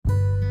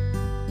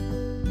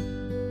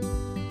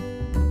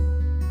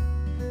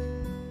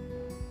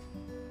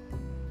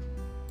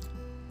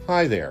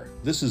Hi there,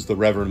 this is the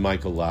Reverend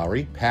Michael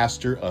Lowry,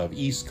 pastor of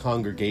East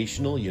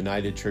Congregational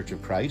United Church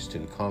of Christ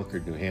in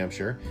Concord, New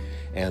Hampshire,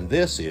 and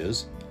this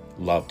is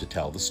Love to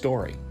Tell the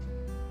Story.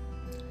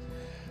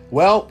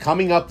 Well,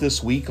 coming up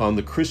this week on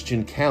the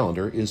Christian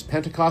calendar is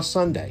Pentecost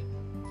Sunday,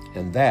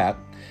 and that,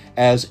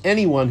 as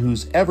anyone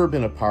who's ever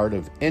been a part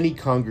of any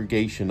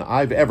congregation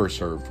I've ever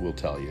served will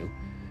tell you,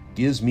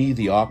 gives me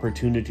the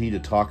opportunity to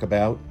talk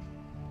about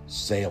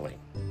sailing.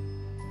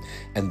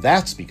 And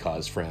that's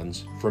because,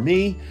 friends, for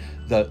me,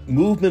 the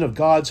movement of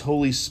God's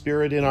Holy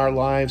Spirit in our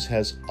lives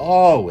has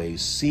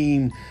always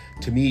seemed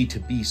to me to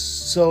be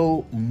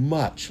so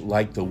much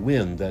like the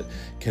wind that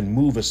can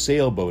move a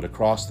sailboat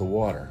across the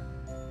water.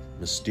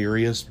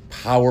 Mysterious,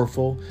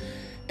 powerful,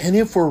 and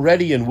if we're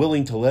ready and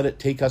willing to let it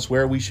take us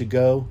where we should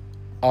go,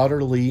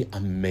 utterly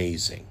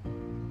amazing.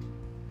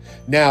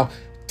 Now,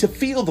 to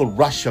feel the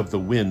rush of the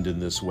wind in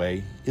this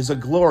way is a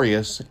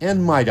glorious,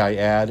 and might I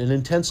add, an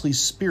intensely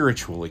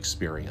spiritual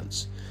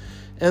experience,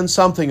 and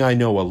something I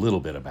know a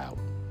little bit about.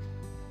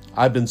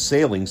 I've been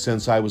sailing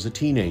since I was a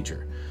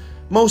teenager,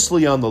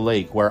 mostly on the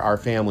lake where our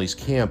family's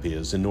camp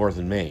is in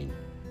northern Maine.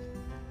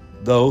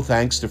 Though,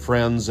 thanks to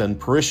friends and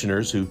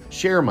parishioners who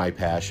share my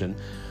passion,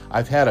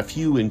 I've had a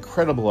few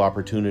incredible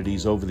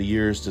opportunities over the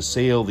years to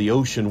sail the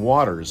ocean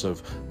waters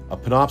of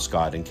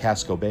Penobscot and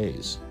Casco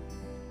Bays.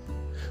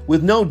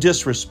 With no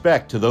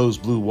disrespect to those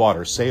blue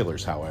water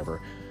sailors,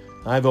 however,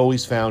 I've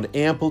always found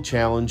ample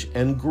challenge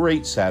and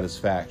great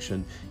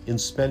satisfaction in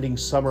spending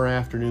summer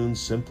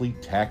afternoons simply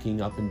tacking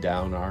up and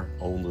down our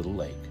own little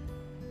lake.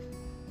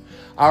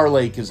 Our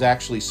lake is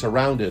actually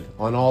surrounded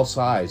on all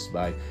sides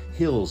by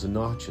hills and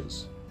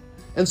notches,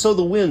 and so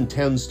the wind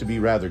tends to be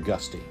rather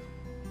gusty,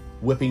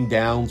 whipping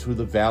down through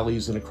the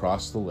valleys and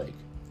across the lake.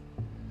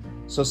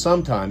 So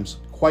sometimes,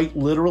 quite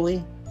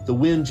literally, the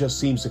wind just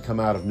seems to come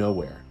out of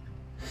nowhere.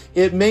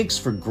 It makes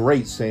for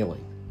great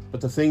sailing,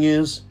 but the thing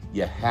is,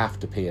 you have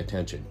to pay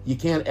attention. You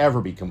can't ever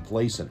be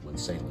complacent when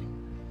sailing,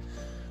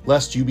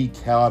 lest you be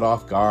caught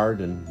off guard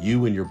and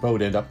you and your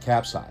boat end up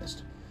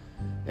capsized.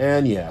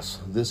 And yes,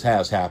 this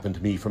has happened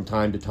to me from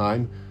time to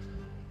time,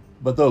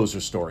 but those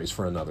are stories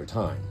for another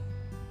time.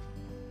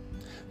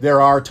 There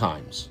are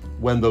times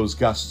when those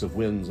gusts of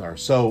winds are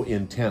so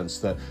intense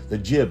that the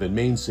jib and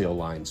mainsail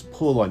lines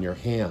pull on your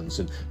hands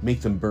and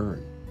make them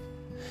burn,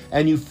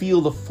 and you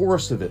feel the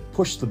force of it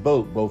push the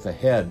boat both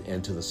ahead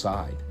and to the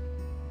side.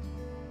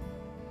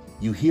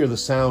 You hear the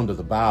sound of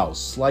the bows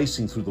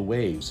slicing through the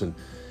waves,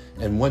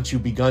 and once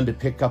you've begun to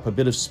pick up a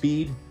bit of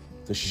speed,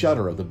 the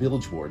shudder of the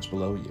bilge boards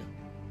below you.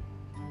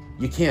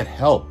 You can't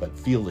help but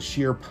feel the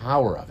sheer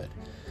power of it,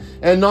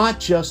 and not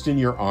just in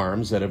your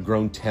arms that have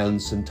grown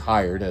tense and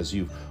tired as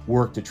you've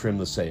worked to trim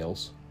the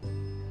sails,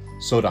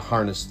 so to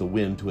harness the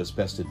wind to its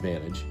best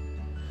advantage,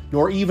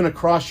 nor even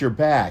across your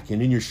back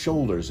and in your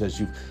shoulders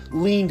as you've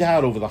leaned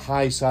out over the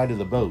high side of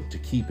the boat to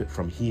keep it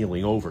from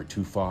heeling over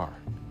too far.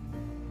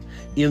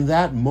 In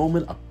that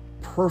moment of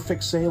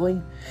perfect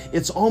sailing,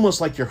 it's almost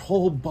like your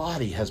whole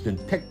body has been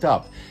picked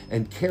up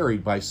and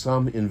carried by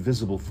some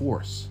invisible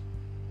force.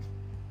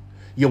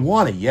 You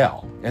want to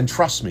yell, and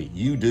trust me,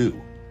 you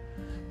do.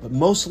 But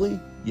mostly,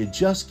 you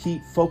just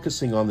keep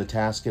focusing on the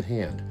task at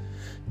hand,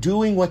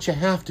 doing what you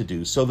have to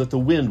do so that the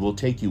wind will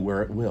take you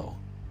where it will.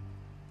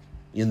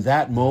 In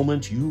that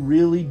moment, you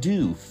really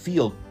do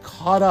feel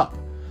caught up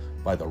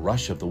by the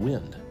rush of the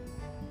wind.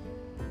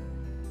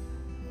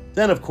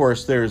 Then, of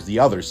course, there's the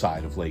other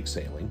side of lake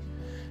sailing,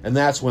 and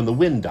that's when the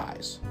wind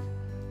dies,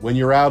 when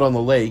you're out on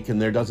the lake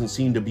and there doesn't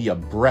seem to be a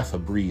breath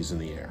of breeze in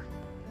the air.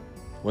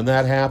 When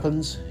that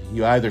happens,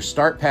 you either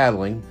start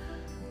paddling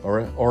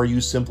or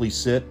you simply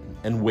sit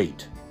and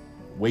wait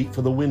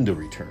for the wind to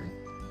return.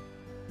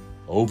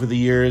 Over the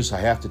years, I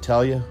have to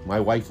tell you, my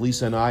wife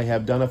Lisa and I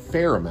have done a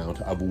fair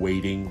amount of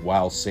waiting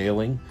while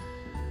sailing,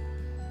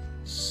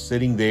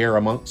 sitting there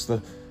amongst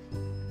the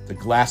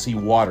glassy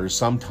waters,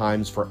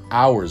 sometimes for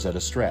hours at a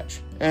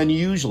stretch, and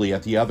usually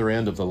at the other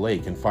end of the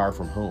lake and far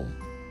from home.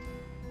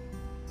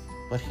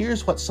 But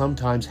here's what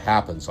sometimes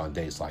happens on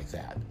days like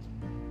that.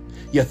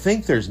 You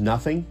think there's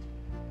nothing,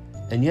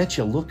 and yet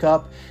you look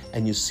up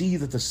and you see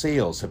that the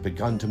sails have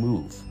begun to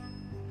move.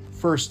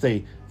 First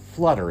they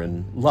flutter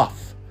and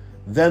luff,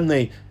 then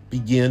they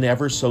begin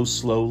ever so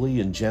slowly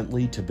and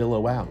gently to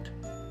billow out.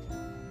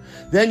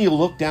 Then you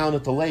look down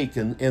at the lake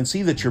and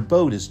see that your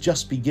boat is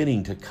just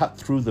beginning to cut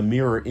through the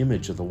mirror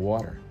image of the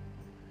water.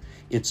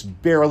 It's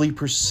barely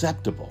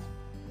perceptible,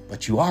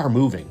 but you are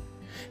moving,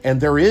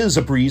 and there is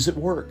a breeze at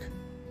work.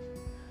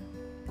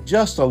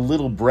 Just a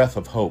little breath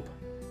of hope,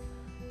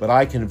 but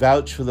I can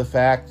vouch for the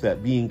fact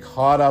that being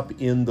caught up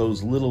in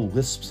those little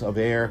wisps of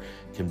air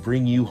can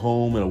bring you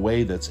home in a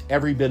way that's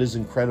every bit as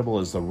incredible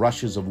as the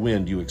rushes of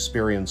wind you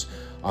experience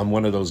on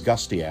one of those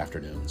gusty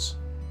afternoons.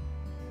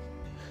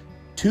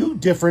 Two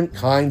different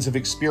kinds of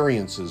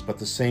experiences, but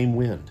the same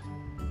wind.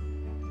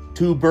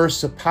 Two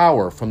bursts of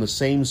power from the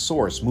same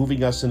source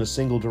moving us in a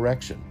single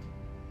direction.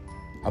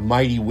 A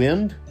mighty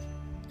wind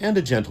and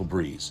a gentle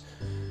breeze,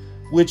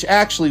 which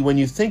actually, when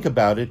you think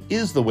about it,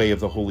 is the way of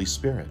the Holy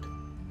Spirit.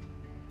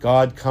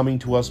 God coming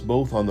to us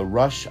both on the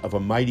rush of a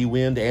mighty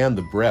wind and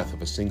the breath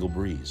of a single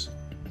breeze.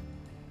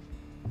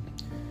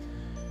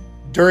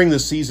 During the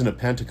season of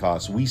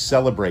Pentecost, we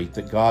celebrate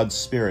that God's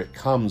Spirit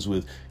comes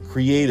with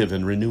creative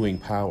and renewing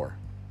power,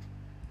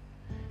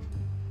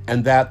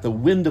 and that the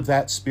wind of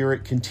that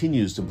Spirit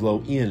continues to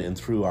blow in and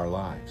through our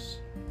lives.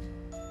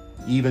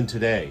 Even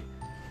today,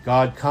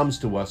 God comes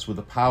to us with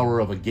the power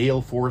of a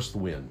gale-force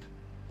wind,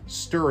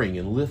 stirring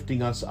and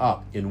lifting us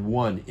up in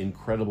one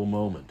incredible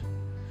moment,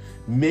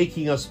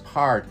 making us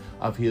part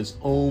of His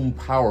own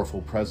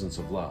powerful presence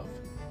of love.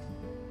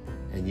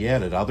 And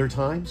yet, at other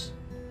times,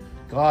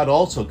 God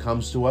also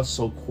comes to us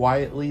so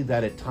quietly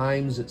that at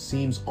times it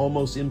seems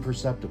almost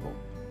imperceptible,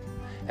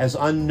 as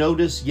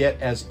unnoticed yet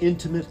as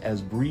intimate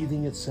as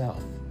breathing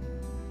itself.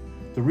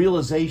 The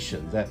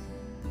realization that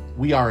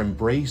we are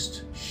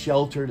embraced,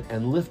 sheltered,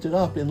 and lifted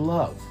up in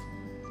love,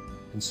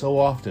 and so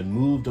often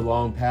moved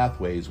along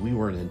pathways we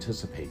weren't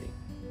anticipating.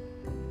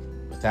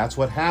 But that's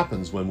what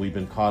happens when we've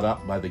been caught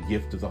up by the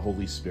gift of the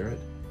Holy Spirit,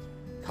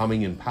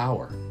 coming in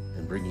power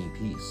and bringing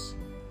peace.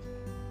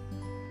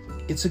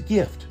 It's a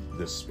gift,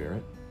 this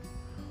Spirit,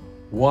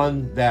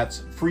 one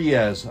that's free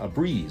as a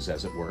breeze,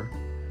 as it were,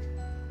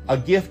 a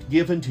gift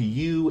given to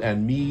you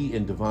and me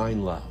in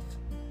divine love.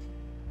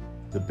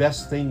 The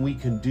best thing we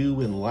can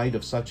do in light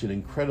of such an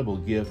incredible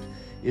gift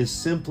is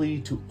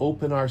simply to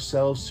open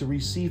ourselves to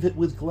receive it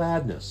with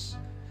gladness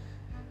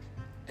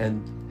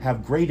and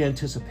have great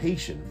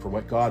anticipation for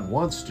what God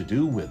wants to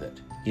do with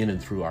it in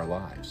and through our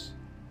lives.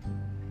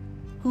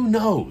 Who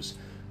knows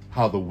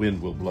how the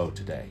wind will blow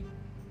today?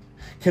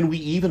 Can we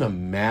even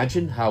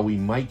imagine how we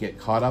might get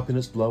caught up in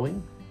its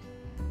blowing?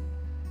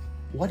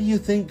 What do you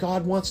think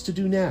God wants to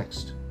do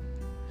next?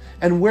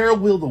 And where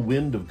will the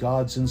wind of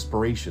God's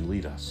inspiration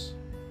lead us?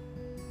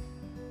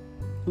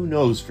 Who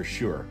knows for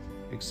sure,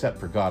 except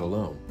for God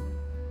alone?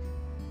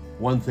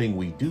 One thing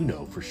we do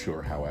know for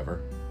sure,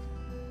 however,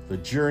 the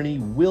journey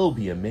will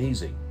be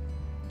amazing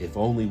if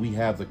only we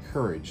have the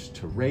courage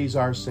to raise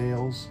our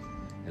sails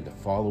and to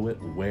follow it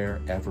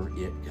wherever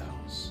it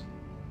goes.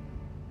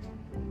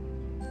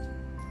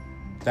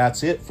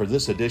 That's it for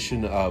this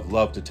edition of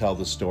Love to Tell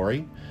the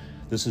Story.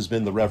 This has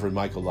been the Reverend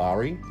Michael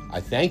Lowry. I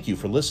thank you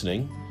for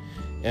listening,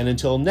 and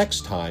until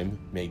next time,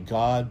 may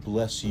God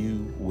bless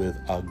you with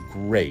a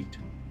great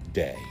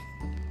day.